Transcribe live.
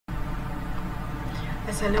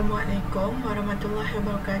Assalamualaikum warahmatullahi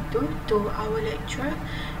wabarakatuh. To our lecturer,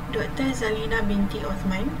 Dr. Zalina binti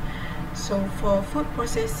Othman. So for food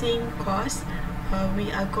processing course,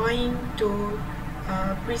 we are going to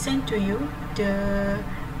present to you the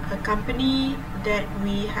company that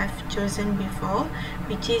we have chosen before,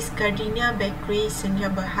 which is Gardenia Bakeries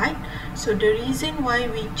Sdn Bhd. So the reason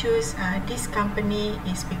why we choose this company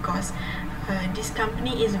is because this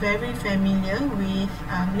company is very familiar with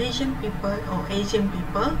Malaysian people or Asian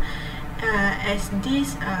people, as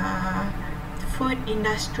this food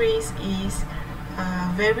industries is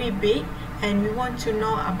very big, and we want to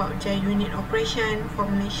know about their unit operation,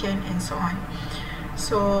 formulation, and so on.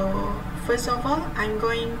 So first of all, I'm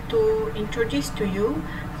going to introduce to you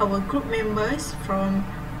our group members from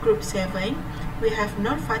group 7. We have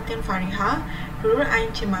Nur Fatin Fariha, Nurul Ain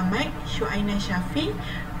Cimamat, Shuaina Shafi,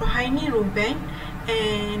 Rohaini Ruben,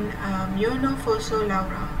 and Yono Foso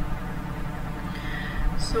Laura.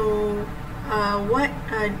 So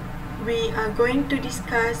we are going to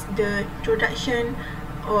discuss the introduction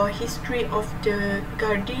or history of the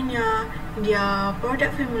Gardenia, their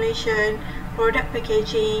product formulation, product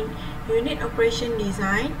packaging, unit operation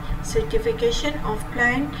design, certification of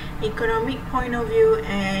plant, economic point of view,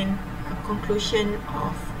 and conclusion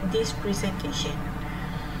of this presentation.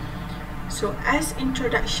 So as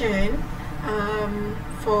introduction,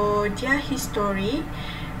 for their history,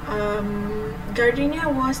 Gardenia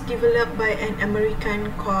was developed by an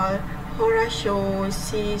American called Horatio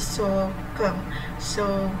C. Slocum.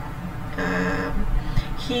 So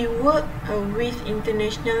he worked with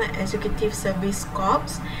International Executive Service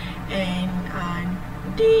Corps, and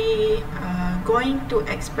they going to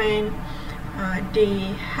expand.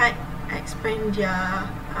 They had expand their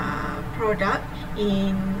product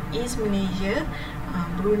in East Malaysia,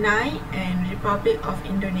 Brunei, and Republic of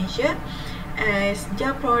Indonesia, as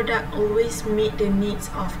their product always meet the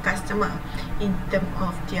needs of customer in terms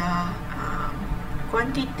of their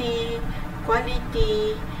quantity,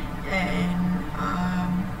 quality, and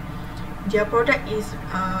their product is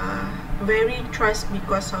very trust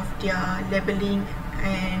because of their labeling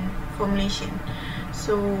and formulation.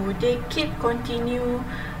 So they keep continue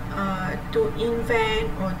to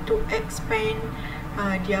invent or to expand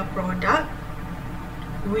their product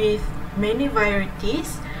with many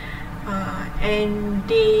varieties, and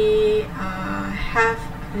they have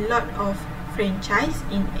a lot of franchise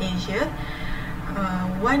in Asia.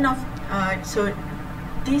 So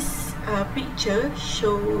this picture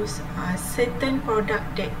shows certain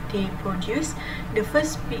product that they produce. The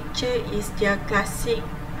first picture is their classic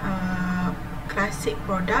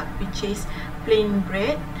product, which is plain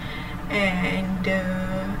bread, and the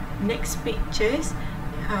next pictures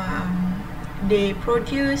they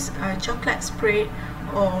produce chocolate spread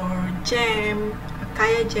or jam,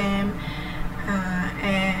 kaya jam,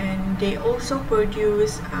 and they also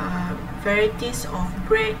produce varieties of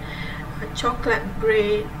bread, chocolate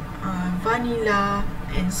bread, vanilla,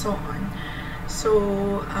 and so on.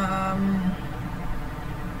 So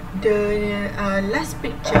the last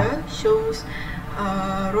picture shows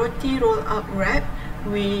roti roll up wrap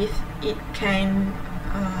with it can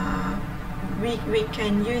we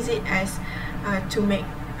can use it as to make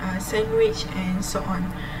sandwich and so on.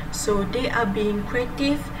 So they are being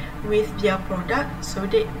creative with their product so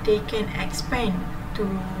that they can expand to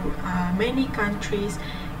many countries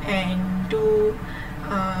and do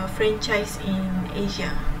franchise in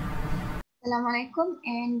Asia. Assalamualaikum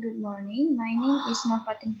and good morning. My name is Nur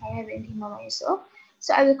Fatin Fariha binti Muhammad Yusuf.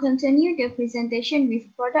 So I will continue the presentation with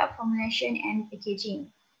product formulation and packaging.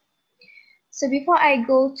 So before I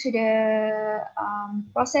go to the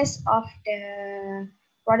process of the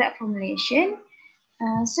product formulation,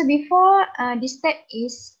 so before this step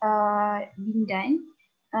is being done,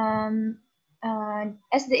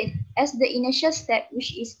 as the initial step,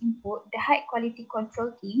 which is input, the high quality control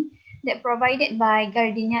team that provided by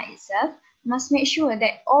Gardenia itself must make sure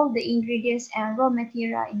that all the ingredients and raw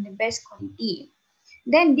material are in the best quality.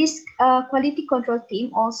 Then this quality control team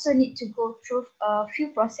also need to go through a few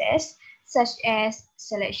processes such as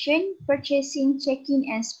selection, purchasing, checking,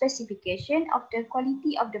 and specification of the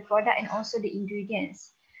quality of the product and also the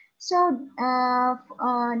ingredients. So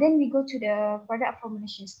then we go to the product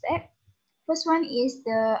formulation step. First one is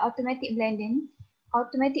the automatic blending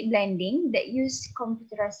that use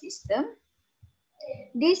computerized system.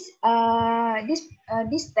 This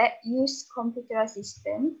step use computerized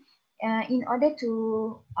system in order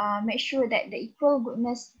to make sure that the equal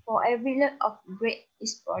goodness for every lot of bread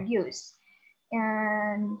is produced.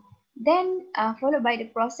 And then followed by the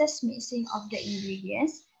process mixing of the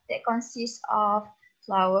ingredients that consists of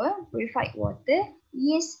flour, purified water,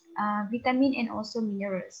 yeast, vitamin, and also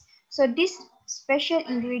minerals. So these special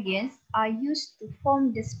ingredients are used to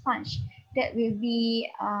form the sponge that will be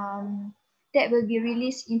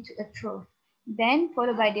released into a trough. Then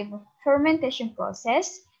followed by the fermentation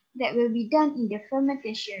process that will be done in the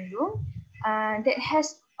fermentation room that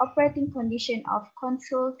has operating condition of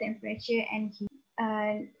controlled temperature and heat.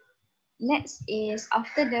 Next is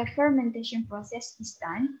after the fermentation process is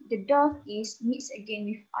done, the dough is mixed again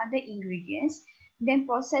with other ingredients, then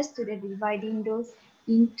processed to the dividing dough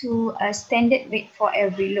into a standard weight for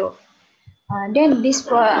every loaf. Then this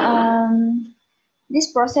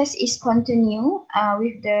process is continue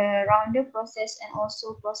with the rounder process and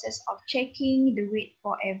also process of checking the weight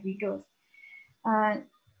for every dough.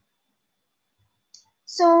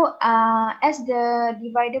 As the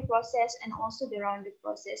divider process and also the rounder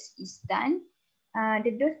process is done,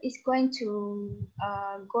 the dough is going through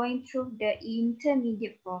the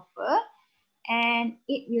intermediate buffer, and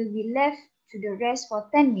it will be left to the rest for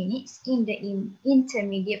 10 minutes in the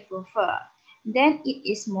intermediate buffer. Then it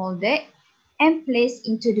is molded and placed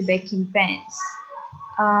into the baking pans.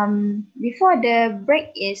 Before the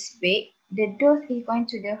bread is baked, the dough is going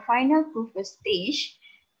to the final proofer stage,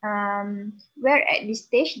 where at this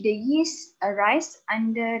stage the yeast arise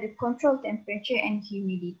under the controlled temperature and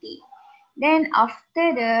humidity. Then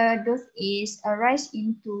after the dough is arise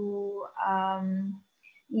into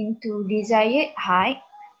desired height,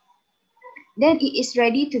 then it is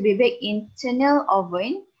ready to be baked in tunnel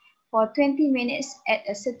oven for 20 minutes at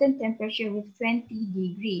a certain temperature with 20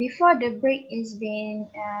 degrees. Before the bread is being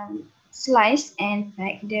sliced and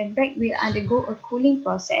packed, the bread will undergo a cooling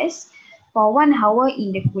process for 1 hour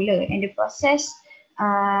in the cooler, and the process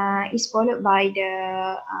is followed by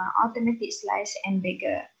the automatic slice and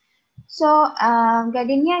bagger. So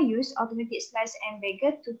Gardenia use automatic slice and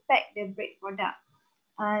bagger to pack the bread product.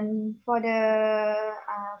 And for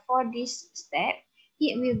this step,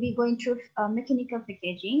 it will be going through mechanical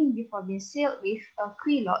packaging before being sealed with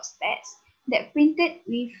Quilot tags that printed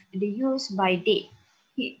with the use by date.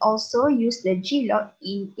 It also used the G-lock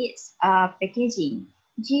in its packaging.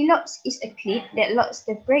 G-locks is a clip that locks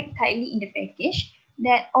the bread tightly in the package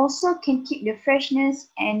that also can keep the freshness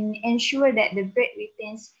and ensure that the bread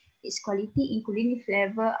retains its quality, including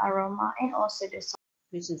flavor, aroma, and also the sauce.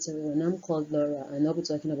 Greetings everyone, I'm called Laura and I'll be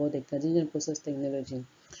talking about the Gardenian process technology.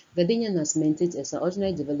 Gardenian has maintained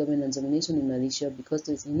extraordinary development and domination in Malaysia because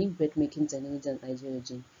of its unique bread making technology and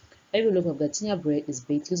ideology. Every loaf of Gardenia bread is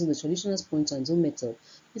baked using the traditional sponge and dough method.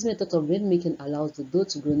 This method of bread making allows the dough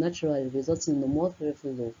to grow naturally, resulting in a more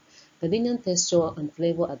flavorful loaf. Gardenian texture and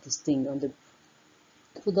flavor are distinct, and the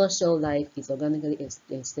product shelf life is organically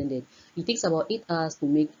extended. It takes about 8 hours to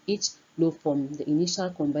make each loaf from the initial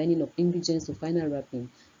combining of ingredients to final wrapping.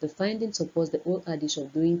 The finding supports the old adage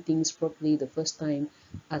of doing things properly the first time,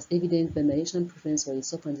 as evident by Malaysian preference for a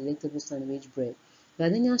soft and delectable sandwich bread.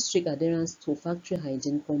 Gardenia's strict adherence to factory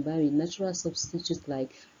hygiene combined with natural substitutes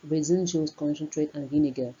like resin juice, concentrate, and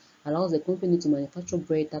vinegar allows the company to manufacture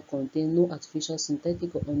bread that contains no artificial,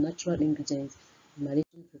 synthetic, or unnatural ingredients.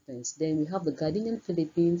 Malaysian preference. Then we have the Gardenian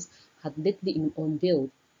Philippines had lately unveiled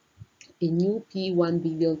a new P1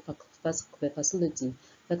 billion facility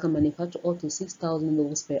that can manufacture up to 6,000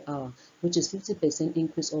 loaves per hour, which is 50%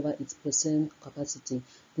 increase over its present capacity.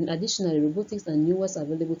 Then additionally, robotics and newest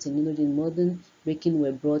available technology in modern baking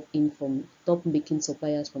were brought in from top baking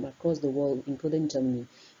suppliers from across the world, including Germany.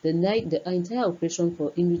 The entire operation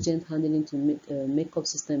for ingredient handling to makeup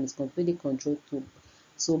system is completely controlled too.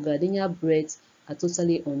 So Gardenia breads are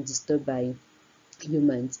totally undisturbed by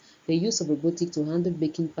humans. The use of robotics to handle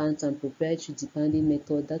baking pans and proprietary depending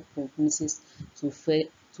method that promises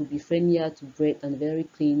to be friendlier to bread and very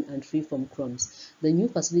clean and free from crumbs. The new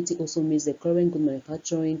facility also meets the current good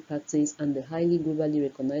manufacturing practice and the highly globally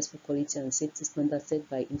recognized for quality and safety standards set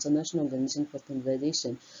by International Organization for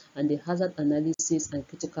Standardization and the hazard analysis and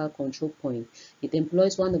critical control point. It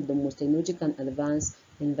employs one of the most technological and advanced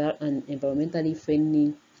and environmentally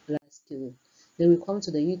friendly large scale. Then we come to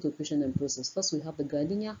the unit operation and process. First, we have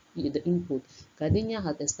the input. Gardenia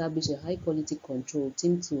has established a high-quality control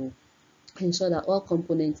team to ensure that all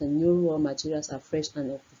components and new raw materials are fresh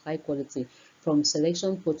and of high quality. From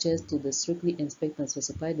selection purchase to the strictly inspect and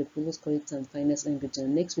specify the product quality and finest ingredient.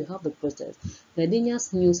 Next, we have the process.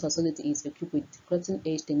 Gardenia's new facility is equipped with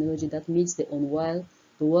cutting-edge technology that meets the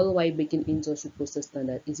worldwide baking industry process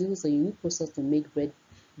standard. It uses a unique process to make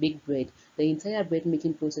bake bread. The entire bread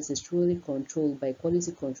making process is truly controlled by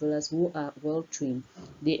quality controllers who are well trained.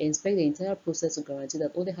 They inspect the entire process to guarantee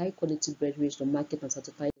that all the high quality bread reach the market and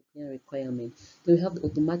certify the clean requirement. Then we have the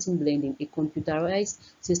automatic blending. A computerized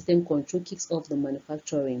system control kicks off the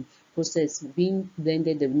manufacturing process. Being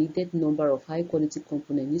blended the needed number of high-quality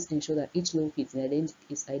components. This ensures that each loaf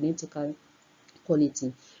is identical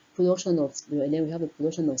quality. Production of and then we have the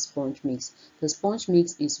production of sponge mix. The sponge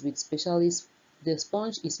mix is with specialist. The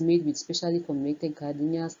sponge is made with specially formulated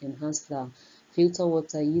Gardenia's enhanced flour, filter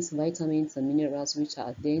water, yeast, vitamins, and minerals, which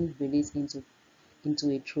are then released into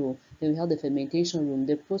a trough. Then we have the fermentation room.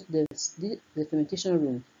 The fermentation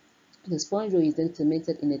room. The sponge roll is then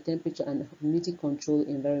fermented in a temperature and humidity controlled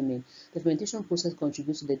environment. The fermentation process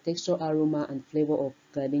contributes to the texture, aroma, and flavor of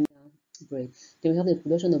Gardenia bread. Then we have the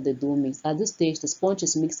production of the dough mix. At this stage, the sponge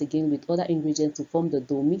is mixed again with other ingredients to form the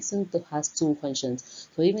dough. Mixing has two functions.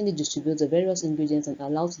 So evenly distribute the various ingredients and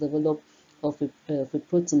allows the develop of a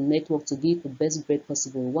protein network to give the best bread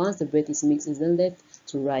possible. Once the bread is mixed, it's then left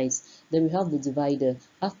to rise. Then we have the divider.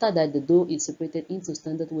 After that, the dough is separated into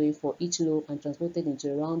standard weigh for each loaf and transported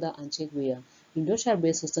into a rounder and check weigher. Industrial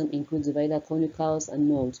bread system includes divider, conicals, and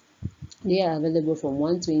molds. They are available from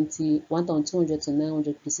 1,200 to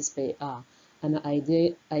 900 pieces per hour and are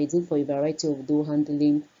ideal for a variety of dough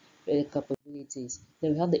handling capabilities.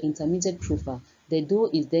 Then we have the intermediate proofer. The dough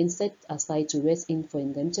is then set aside to rest in for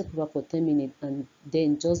intermediate proofer for 10 minutes and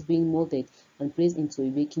then just being molded and placed into a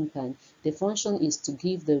baking pan. The function is to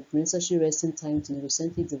give the necessary resting time to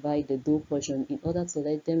recently divide the dough portion in order to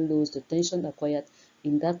let them lose the tension acquired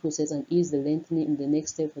in that process and ease the lengthening in the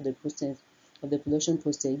next step of the process of the production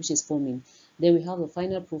process, which is forming. Then we have the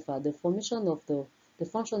final proofer. The function of the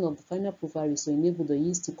final proofer is to enable the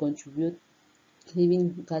yeast to contribute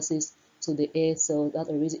living gases to the air cells that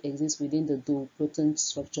already exist within the dough protein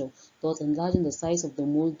structure, thus enlarging the size of the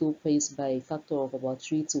mold dough paste by a factor of about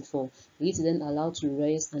 3 to 4. The yeast is then allowed to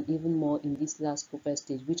rise and even more in this last proofer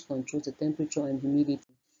stage, which controls the temperature and humidity.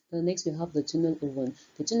 Then next we have the tunnel oven.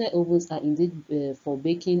 The tunnel ovens are indeed for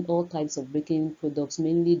baking all types of baking products,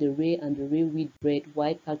 mainly the rye and the rye wheat bread,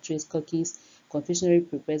 white pastries, cookies, confectionery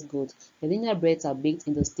prepared goods. The linear breads are baked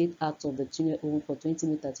in the state act of the tunnel oven for 20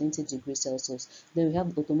 minutes at 20 degrees Celsius. Then we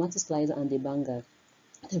have the automatic slicer and the banger.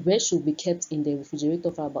 The bread should be kept in the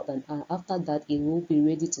refrigerator for about an hour. After that, it will be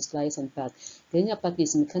ready to slice and pack. The linear pack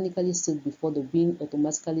is mechanically sealed before the being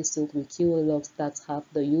automatically sealed with kilo logs that have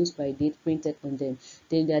the use by date printed on them.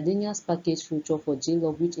 Then the Gardenia's package feature for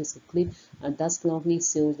J-log, which is a clip and that snugly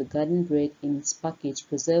seals the garden bread in its package,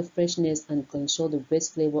 preserve freshness and ensure the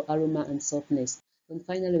best flavor, aroma, and softness. And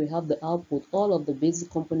finally, we have the output. All of the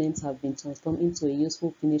basic components have been transformed into a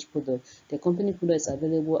useful finished product. The company product is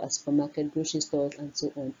available at supermarket, grocery stores, and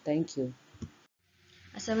so on. Thank you.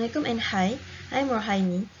 Assalamualaikum and hi, I'm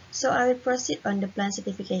Rohaini. So I will proceed on the plant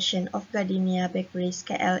certification of Gardenia Bakeries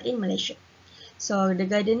KL in Malaysia. So the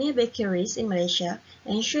Gardenia Bakeries in Malaysia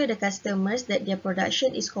ensure the customers that their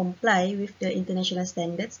production is comply with the international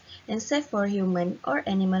standards and safe for human or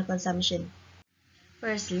animal consumption.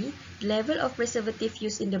 Firstly, the level of preservative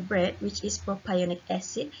used in the bread, which is propionic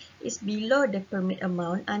acid, is below the permit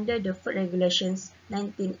amount under the Food Regulations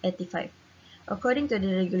 1985. According to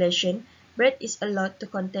the regulation, bread is allowed to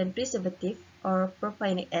contain preservative or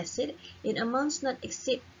propionic acid in amounts not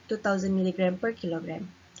exceed 2000 mg per kilogram.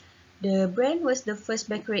 The brand was the first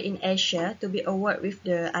bakery in Asia to be awarded with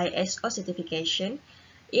the ISO certification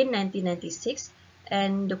in 1996,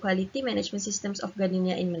 and the quality management systems of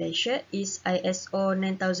Gardenia in Malaysia is ISO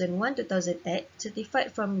 9001-2008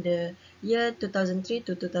 certified from the year 2003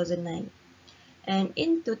 to 2009. And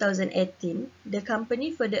in 2018, the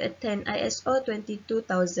company further attained ISO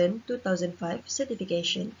 22000-2005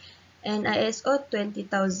 certification and ISO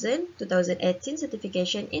 20000-2018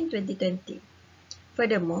 certification in 2020.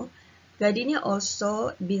 Furthermore, Gardenia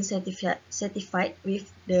also been certified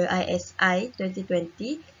with the ISI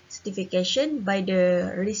 2020 certification by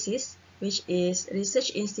the RISIS, which is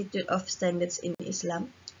Research Institute of Standards in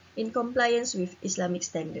Islam, in compliance with Islamic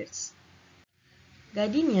standards.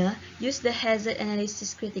 Gardenia used the Hazard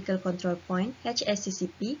Analysis Critical Control Point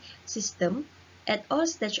 (HACCP) system at all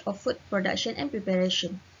stages of food production and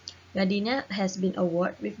preparation. Gardenia has been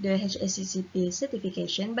awarded with the HACCP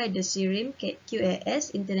certification by the SIRIM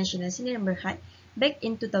QAS International Sdn Bhd back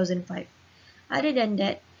in 2005. Other than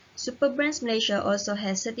that, Superbrands Malaysia also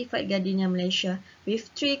has certified Gardenia Malaysia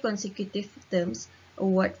with 3 consecutive terms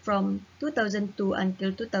award from 2002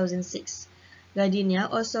 until 2006.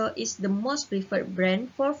 Gardenia also is the most preferred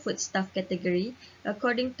brand for foodstuff category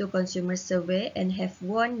according to consumer survey and have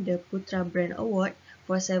won the Putra Brand Award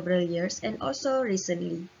for several years and also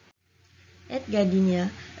recently. At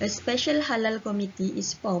Gardenia, a special Halal Committee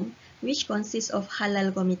is formed which consists of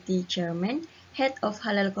Halal Committee Chairman, Head of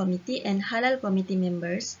Halal Committee and Halal Committee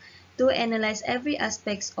members. to analyze every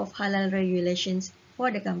aspect of halal regulations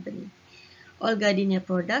for the company. All Gardenia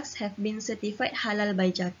products have been certified halal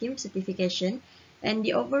by JAKIM certification, and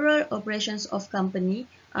the overall operations of company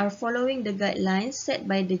are following the guidelines set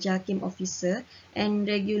by the JAKIM officer, and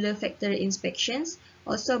regular factory inspections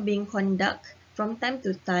also being conducted from time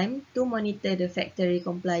to time to monitor the factory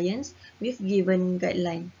compliance with given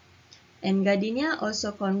guideline. And Gardenia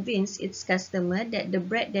also convinced its customer that the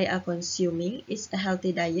bread they are consuming is a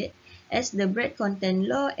healthy diet, as the bread contains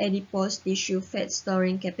low adipose tissue fat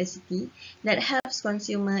storing capacity that helps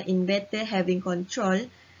consumer in better having control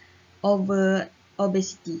over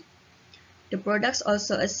obesity. The products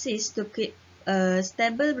also assist to keep a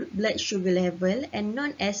stable blood sugar level and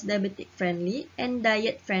known as diabetic friendly and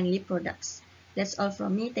diet friendly products. That's all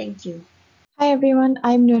from me. Thank you. Hi everyone,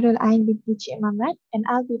 I'm Nurul Ain binti Cik Mamat and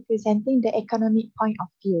I'll be presenting the economic point of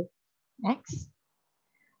view. Next.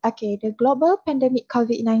 Okay, the global pandemic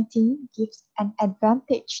COVID-19 gives an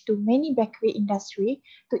advantage to many bakery industry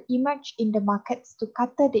to emerge in the markets to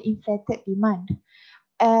cater the inflated demand.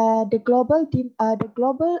 The global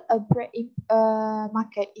bread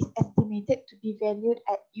market is estimated to be valued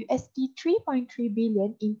at USD 3.3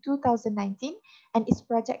 billion in 2019 and is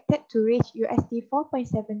projected to reach USD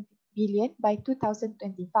 4.7 billion by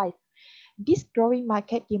 2025. This growing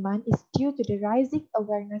market demand is due to the rising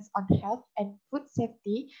awareness on health and food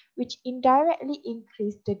safety, which indirectly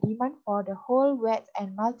increase the demand for the whole wheat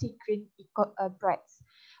and multi-grain breads.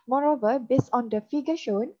 Moreover, based on the figure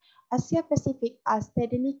shown, Asia Pacific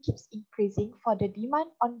steadily keeps increasing for the demand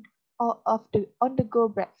of the on-the-go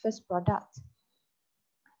breakfast product.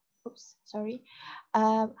 Oops, sorry.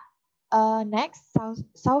 Next,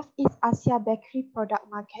 Southeast Asia bakery product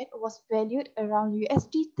market was valued around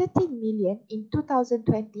USD 30 million in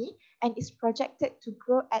 2020 and is projected to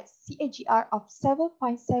grow at CAGR of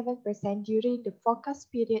 7.7% during the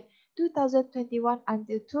forecast period 2021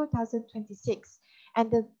 until 2026.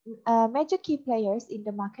 And the major key players in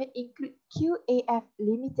the market include QAF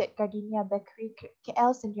Limited Gardenia Bakery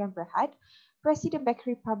KL Sdn Bhd, President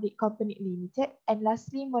Bakery Public Company Limited, and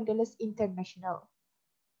lastly Mondelez International.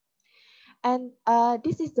 And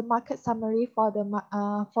this is the market summary for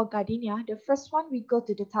Gardenia. The first one, we go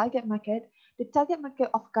to the target market. The target market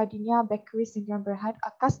of Gardenia Bakeries Sdn Bhd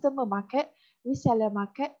are customer market, reseller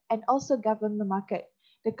market, and also government market.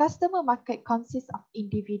 The customer market consists of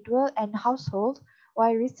individual and household,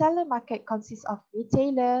 while reseller market consists of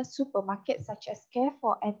retailers, supermarkets such as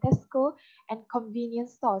Carrefour and Tesco, and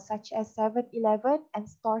convenience stores such as 7-Eleven and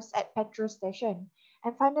stores at petrol station.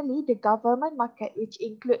 And finally, the government market, which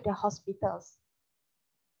include the hospitals.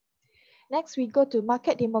 Next, we go to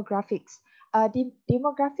market demographics. The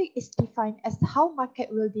demographic is defined as how market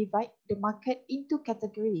will divide the market into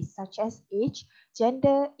categories such as age,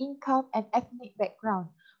 gender, income, and ethnic background.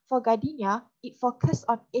 For Gardenia, it focuses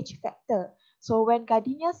on age factor. So when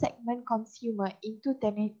Gardenia segment consumer into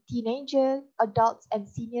teenagers, adults, and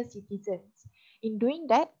senior citizens. In doing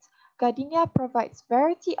that, Gardenia provides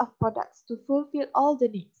variety of products to fulfill all the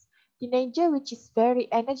needs. Teenager, which is very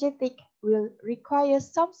energetic, will require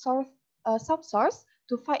some source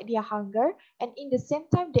to fight their hunger, and in the same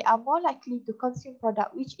time, they are more likely to consume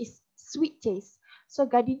product which is sweet taste. So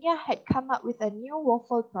Gardenia had come up with a new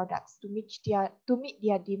waffle products to meet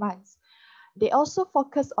their demands. They also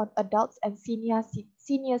focus on adults and senior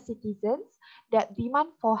citizens that demand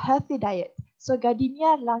for healthy diet. So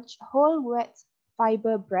Gardenia launched whole wheat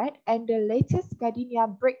fiber bread and the latest Gardenia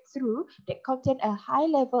breakthrough that contain a high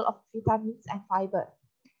level of vitamins and fiber.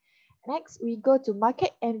 Next, we go to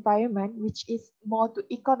market environment, which is more to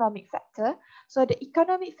economic factor. So the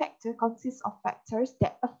economic factor consists of factors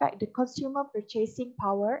that affect the consumer purchasing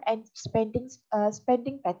power and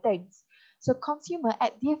spending patterns. So consumer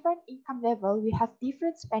at different income level, we have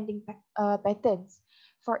different spending patterns.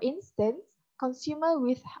 For instance, consumer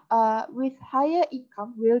with higher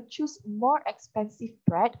income will choose more expensive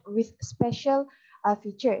bread with special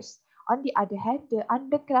features. On the other hand, the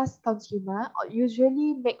underclass consumer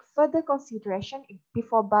usually make further consideration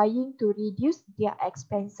before buying to reduce their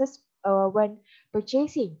expenses when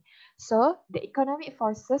purchasing. So the economic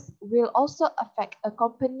forces will also affect a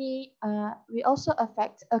company's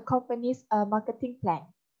marketing plan.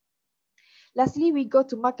 Lastly, we go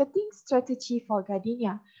to marketing strategy for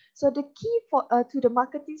Gardenia. So the key to the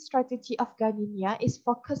marketing strategy of Gardenia is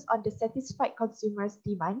focused on the satisfied consumers'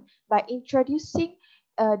 demand by introducing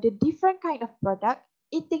the different kind of product,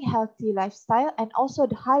 eating healthy lifestyle, and also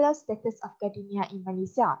the halal status of Gardenia in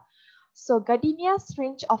Malaysia. So Gardenia's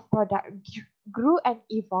range of product grew and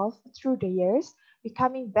evolved through the years,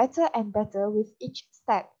 becoming better and better with each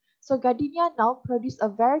step. So Gardenia now produce a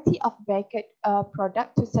variety of bakered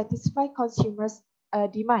product to satisfy consumers'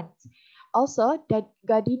 demands. Also,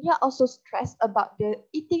 Gardenia also stressed about the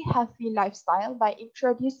eating healthy lifestyle by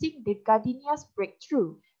introducing the Gardenia's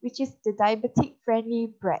breakthrough, which is the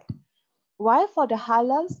diabetic-friendly bread. While for the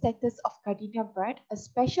halal status of Gardenia bread, a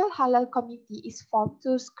special halal committee is formed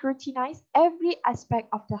to scrutinize every aspect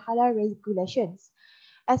of the halal regulations.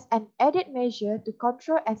 As an added measure to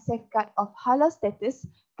control and safeguard of halal status,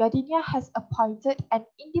 Gardenia has appointed an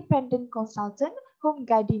independent consultant whom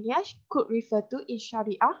Gardenia could refer to in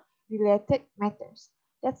Sharia-related matters.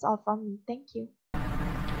 That's all from me. Thank you.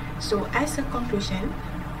 So as a conclusion,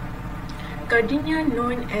 Gardenia,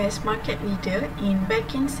 known as market leader in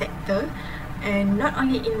baking sector, and not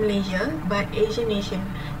only in Malaysia but Asian nations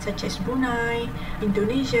such as Brunei,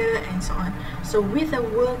 Indonesia, and so on. So with a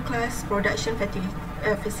world-class production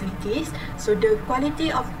facilities, so the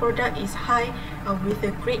quality of product is high with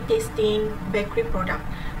a great tasting bakery product.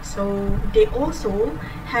 So they also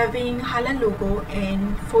having halal logo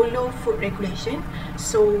and follow food regulation.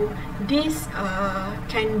 So this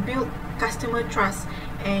can build customer trust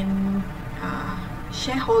and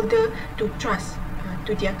shareholder to trust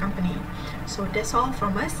to their company. So that's all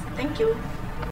from us. Thank you.